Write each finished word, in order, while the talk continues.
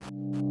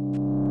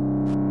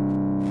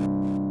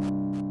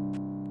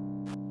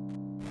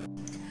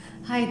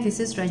Hi, this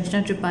is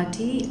Ranjana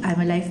Tripathi.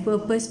 I'm a life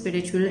purpose,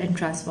 spiritual, and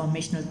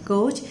transformational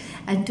coach.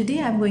 And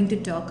today I'm going to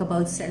talk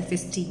about self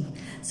esteem.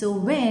 So,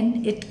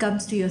 when it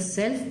comes to your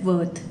self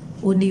worth,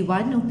 only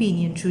one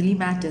opinion truly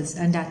matters,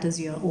 and that is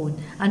your own.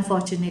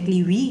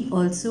 Unfortunately, we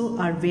also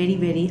are very,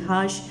 very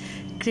harsh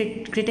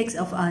critics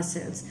of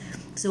ourselves.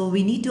 So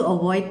we need to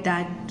avoid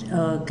that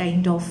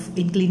kind of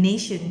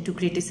inclination to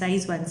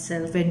criticize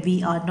oneself when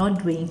we are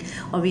not doing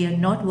or we are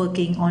not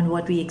working on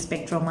what we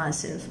expect from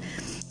ourselves.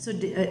 So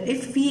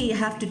if we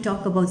have to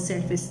talk about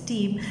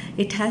self-esteem,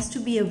 it has to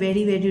be a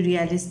very, very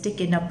realistic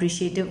and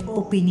appreciative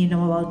opinion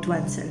about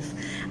oneself.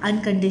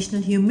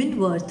 Unconditional human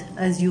worth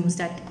assumes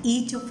that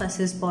each of us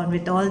is born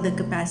with all the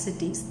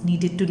capacities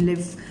needed to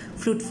live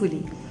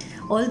fruitfully.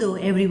 Although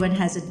everyone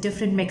has a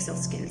different mix of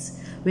skills,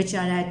 which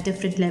are at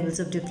different levels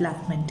of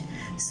development.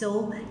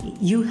 So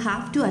you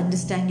have to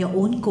understand your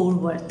own core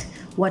worth,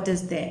 what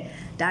is there,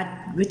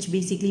 that which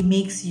basically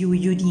makes you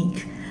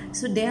unique.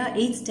 So there are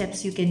 8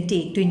 steps you can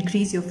take to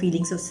increase your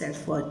feelings of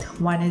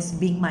self-worth. One is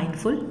being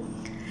mindful.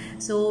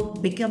 So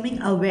becoming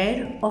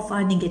aware of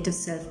our negative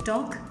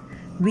self-talk,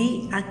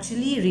 we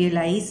actually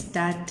realize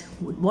that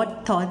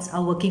what thoughts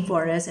are working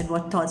for us and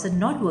what thoughts are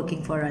not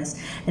working for us.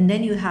 And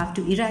then you have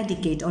to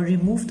eradicate or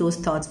remove those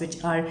thoughts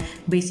which are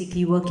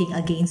basically working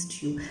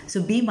against you.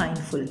 So be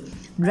mindful.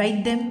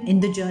 Write them in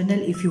the journal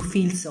if you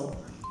feel so.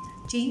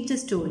 Change the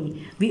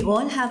story. We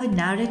all have a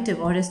narrative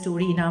or a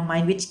story in our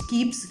mind which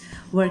keeps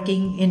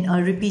working in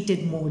a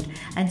repeated mode,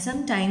 and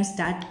sometimes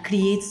that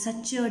creates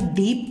such a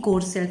deep core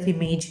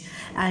self-image,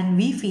 and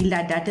we feel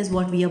that that is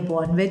what we are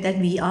born with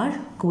and we are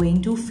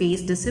going to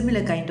face the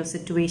similar kind of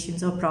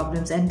situations or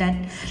problems, and that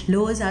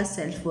lowers our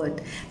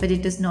self-worth. But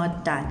it is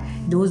not that.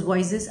 Those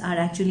voices are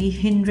actually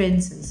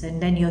hindrances,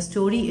 and then your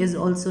story is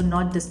also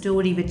not the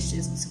story which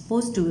is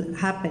supposed to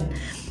happen.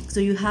 So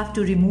you have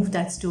to remove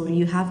that story.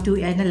 You have to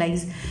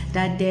analyze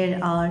that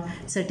there are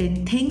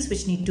certain things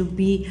which need to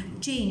be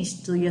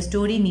changed. So your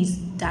story needs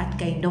that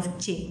kind of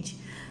change.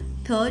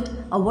 Third,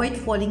 avoid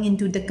falling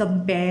into the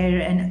compare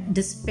and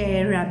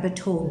despair rabbit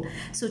hole.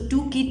 So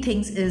 2 key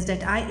things is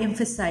that I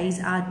emphasize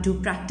are to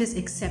practice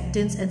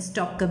acceptance and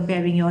stop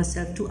comparing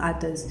yourself to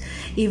others.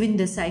 Even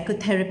the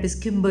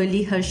psychotherapist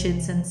Kimberly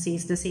Hershenson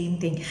says the same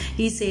thing.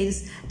 He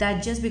says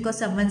that just because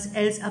someone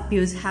else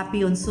appears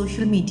happy on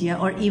social media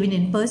or even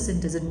in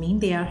person doesn't mean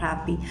they are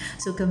happy.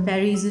 So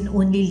comparison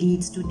only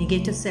leads to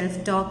negative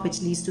self-talk,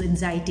 which leads to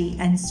anxiety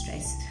and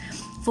stress.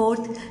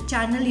 Fourth,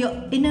 channel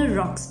your inner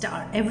rock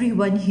star.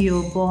 Everyone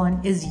here born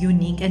is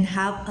unique and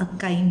have a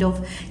kind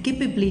of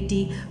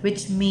capability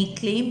which may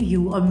claim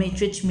you or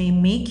which may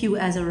make you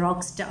as a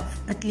rock star,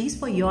 at least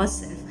for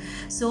yourself.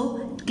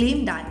 So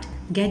claim that.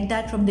 Get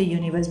that from the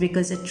universe,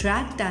 because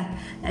attract that.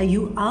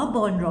 You are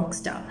born rock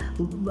star.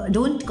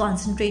 Don't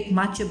concentrate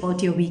much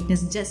about your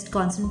weakness, just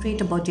concentrate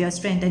about your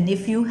strength. And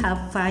if you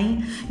have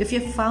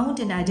found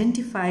and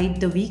identified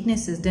the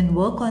weaknesses, then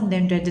work on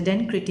them rather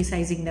than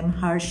criticizing them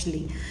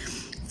harshly.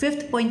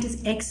 Fifth point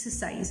is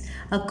exercise.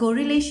 A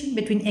correlation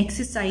between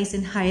exercise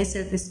and higher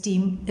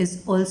self-esteem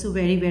is also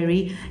very,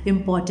 very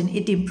important.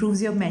 It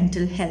improves your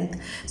mental health.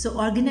 So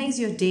organize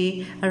your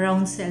day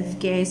around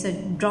self-care. So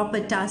drop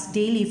a task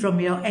daily from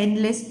your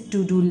endless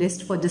to-do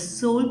list for the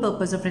sole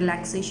purpose of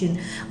relaxation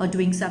or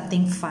doing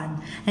something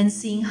fun and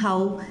seeing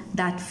how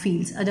that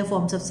feels. Other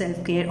forms of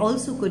self-care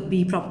also could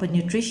be proper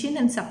nutrition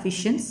and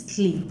sufficient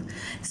sleep.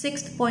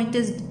 Sixth point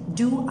is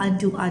do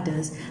unto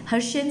others.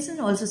 Hershenson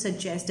also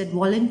suggests that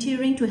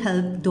volunteering to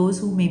help those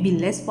who may be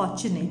less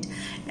fortunate,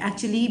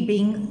 actually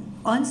being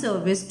on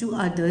service to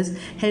others,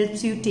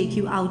 helps you take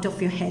you out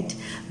of your head.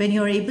 When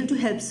you're able to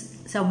help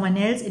someone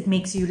else, it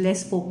makes you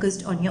less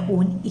focused on your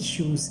own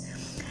issues.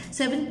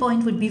 7th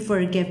point would be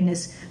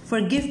forgiveness.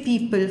 Forgive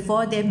people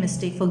for their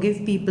mistake,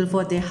 forgive people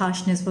for their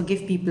harshness,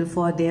 forgive people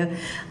for their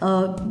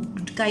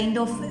kind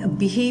of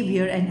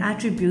behavior and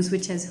attributes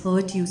which has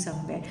hurt you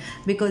somewhere,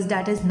 because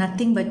that is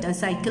nothing but a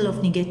cycle of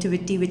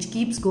negativity which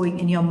keeps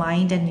going in your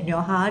mind and in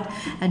your heart,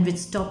 and which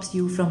stops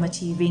you from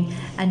achieving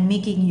and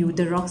making you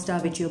the rock star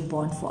which you're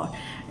born for.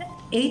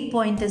 8th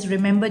point is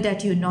remember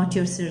that you're not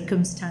your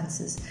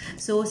circumstances.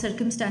 So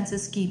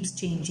circumstances keeps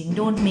changing.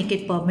 Don't make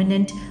it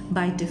permanent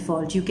by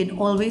default. You can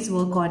always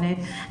work on it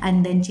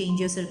and then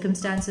change your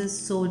circumstances,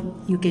 so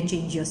you can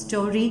change your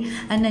story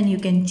and then you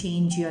can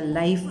change your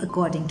life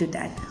according to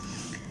that.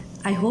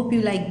 I hope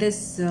you like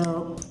this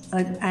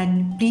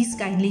and please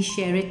kindly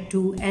share it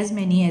to as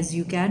many as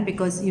you can,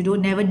 because you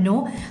don't never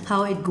know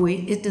how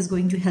it is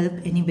going to help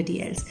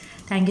anybody else.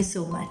 Thank you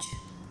so much.